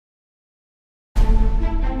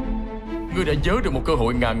Ngươi đã nhớ được một cơ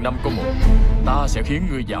hội ngàn năm có một. Ta sẽ khiến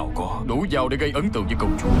ngươi giàu có, đủ giàu để gây ấn tượng với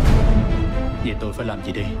công chúa. Vậy tôi phải làm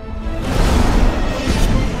gì đi?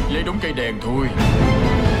 Lấy đúng cây đèn thôi.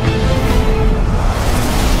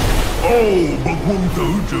 Bậc quân tử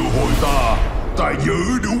triệu hồi ta. Ta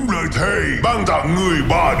giữ đúng lời thề, ban tặng người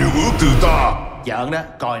 3 điều ước từ ta. Giỡn đó,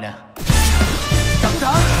 coi nè. Cẩn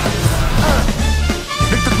thận.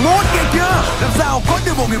 Đừng thật ngốt nghe chưa? Làm sao có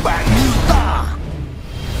được một người bạn như ta?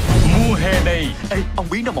 Mùa hè này. Ê, ông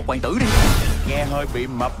biến ra một hoàng tử đi. Nghe hơi bị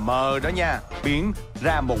mập mờ đó nha. Biến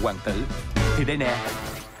ra một hoàng tử. Thì đây nè,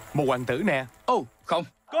 một hoàng tử nè. Không.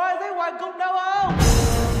 Có ai thấy hoàng cung đâu không?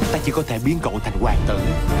 Ta chỉ có thể biến cậu thành hoàng tử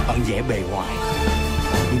ở vẻ bề ngoài,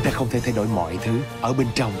 nhưng ta không thể thay đổi mọi thứ ở bên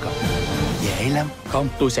trong cậu. Dễ lắm. Không,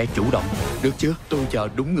 tôi sẽ chủ động. Được chứ? Tôi chờ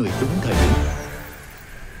đúng người đúng thời điểm.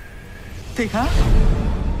 Thiệt hả?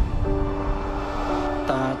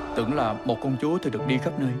 Ta tưởng là một công chúa thì được đi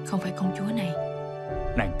khắp nơi. Không phải công chúa này.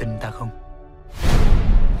 Nàng tin ta không?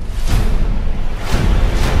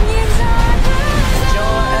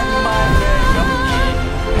 Cho em mang về ngắm nhìn,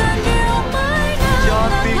 cho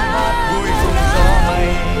tiếng hát vui cùng gió mây.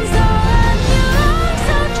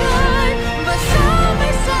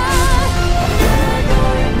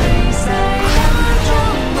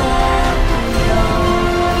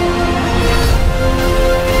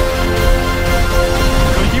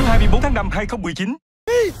 Khởi chiếu 24 tháng 5 2019.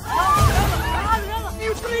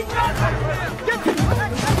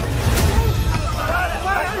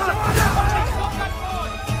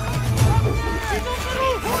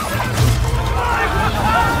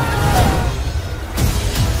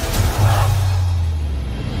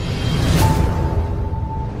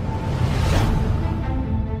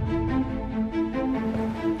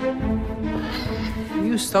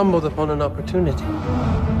 You stumbled upon an opportunity.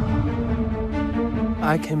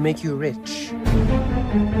 I can make you rich.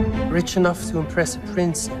 Rich enough to impress a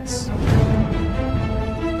princess.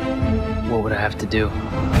 What would I have to do?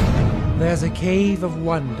 There's a cave of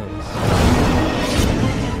wonders.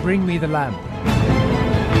 Bring me the lamp.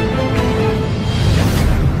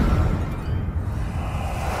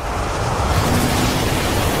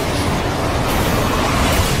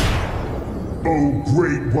 O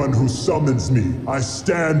great one who summons me, I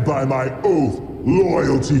stand by my oath,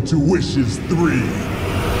 loyalty to wishes 3.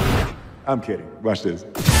 I'm kidding. Watch this.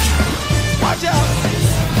 Watch out!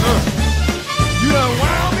 You done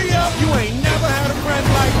wound me up. You ain't never had a friend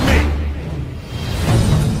like me.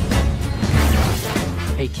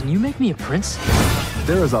 Hey, can you make me a prince?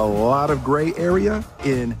 There is a lot of gray area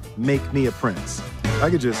in make me a prince. I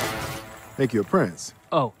could just make you a prince.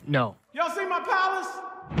 Oh, no. Y'all see my palace?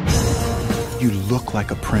 You look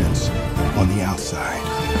like a prince on the outside,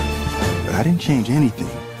 but I didn't change anything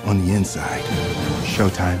on the inside.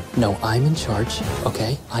 Showtime. No, I'm in charge,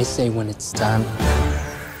 okay? I say when it's time.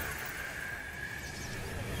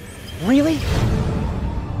 Really?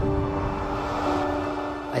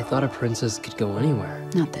 I thought a princess could go anywhere.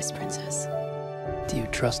 Not this princess. Do you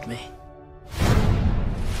trust me?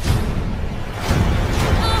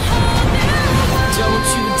 Don't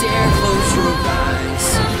you dare close your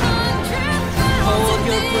eyes. Hold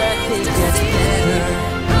your breath, it gets better.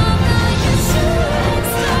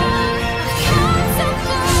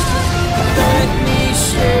 Let me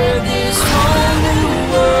share this whole new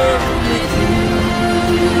world with you.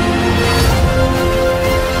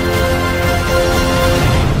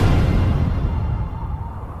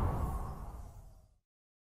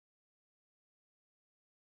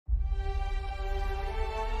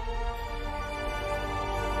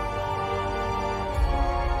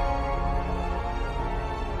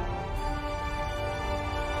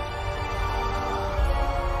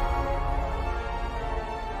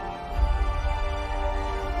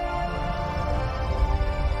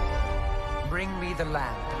 Bring me the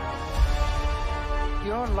lamp.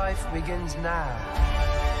 Your life begins now.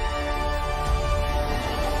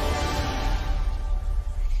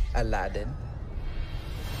 Aladdin.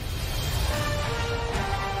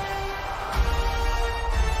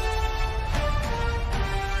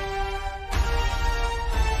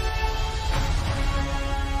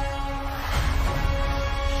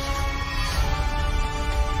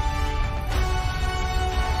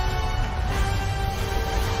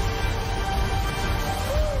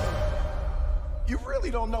 You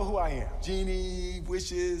really don't know who I am. Genie,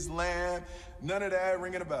 wishes, lamb, none of that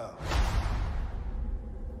ringing a bell.